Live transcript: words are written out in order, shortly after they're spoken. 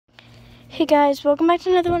Hey guys, welcome back to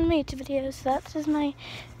another one of my YouTube videos. That is my,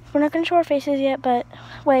 we're not going to show our faces yet, but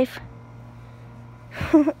wave.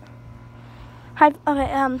 Hi,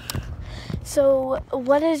 okay, so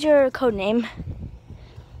what is your code name?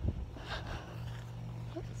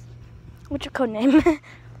 What's your code name?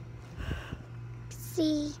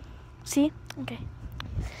 C. C? Okay.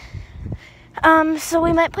 So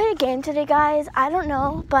we might play a game today, guys. I don't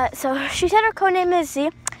know, but so she said her code name is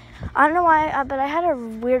C. I don't know why, but I had a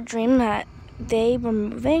weird dream that they were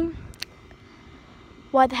moving.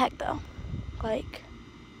 Why the heck, though? Like,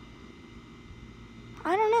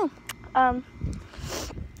 I don't know.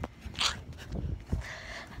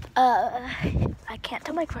 I can't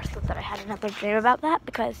tell my crush that I had another dream about that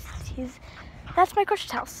because that's my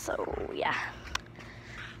crush's house, so yeah.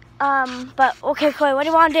 But, okay, Chloe, what do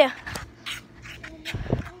you want to do?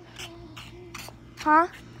 Huh?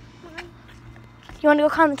 You want to go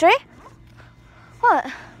climb the tree? What?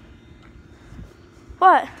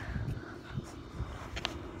 What?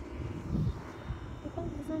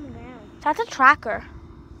 That's a tracker.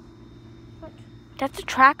 What? That's a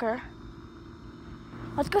tracker.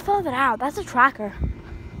 Let's go throw that out. That's a tracker.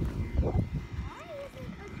 Why isn't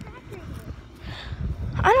a tracker here?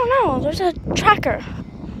 I don't know. There's a tracker.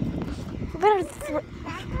 We better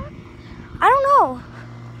I don't know.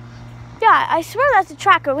 Yeah, I swear that's a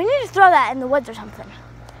tracker. We need to throw that in the woods or something.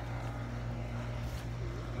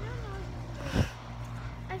 I don't know.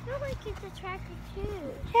 I feel like it's a tracker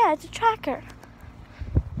too. Yeah, it's a tracker.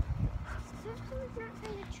 Sometimes not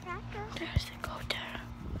find a tracker. There's the goat there.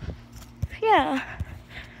 Yeah.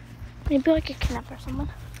 Maybe like a kidnapper or someone.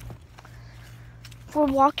 We're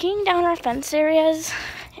walking down our fence area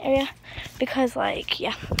because, like,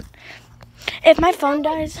 yeah. If my phone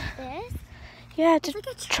dies, This? yeah, it's It's a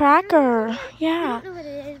like a tracker. I Yeah. don't know what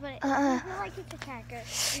it is, but I feel like it's a tracker.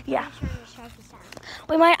 Yeah. I'm trying to track this out.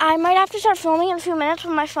 I might have to start filming in a few minutes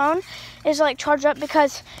when my phone is like charged up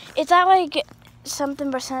because it's at like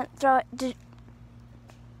something percent.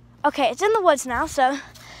 Okay, it's in the woods now, so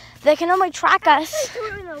they can only track us. I threw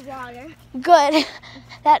it in the water. Good.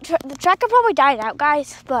 The tracker probably died out,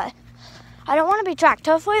 guys, but I don't want to be tracked.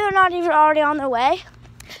 Hopefully they're not even already on their way.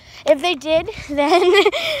 If they did, then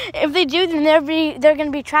they're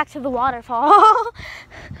gonna be tracked to the waterfall.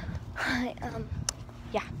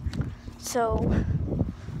 Yeah. So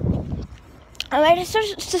I might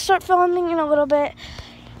start filming in a little bit.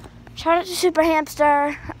 Shout out to Super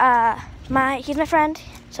Hamster. He's my friend.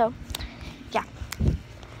 So yeah.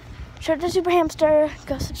 Shout out to Super Hamster.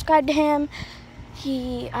 Go subscribe to him.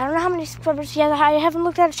 I don't know how many subscribers he has. I haven't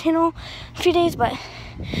looked at his channel in a few days, but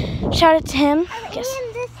shout out to him. Yes.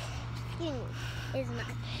 And this is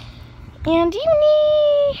mine. And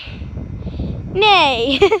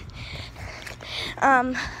nay.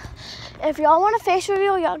 If y'all want a face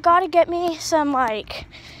reveal, y'all gotta get me some like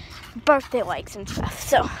birthday likes and stuff.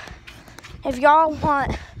 So if y'all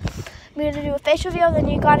want me to do a face reveal, then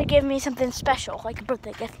you gotta give me something special, like a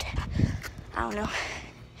birthday gift. I don't know.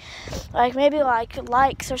 Like maybe like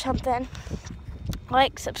likes or something.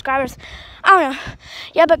 Like subscribers. I don't know.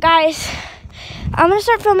 Yeah, but guys, I'm gonna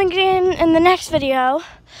start filming again in the next video.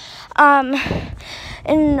 Maybe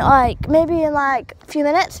in like a few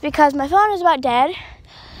minutes because my phone is about dead.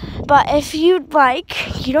 But if you'd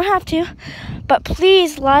like, you don't have to, but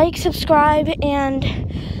please like, subscribe, and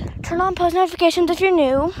turn on post notifications if you're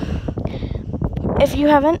new. If you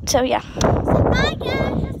haven't, so yeah. So bye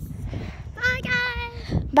guys. Bye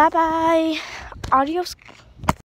guys. Bye bye. Adios.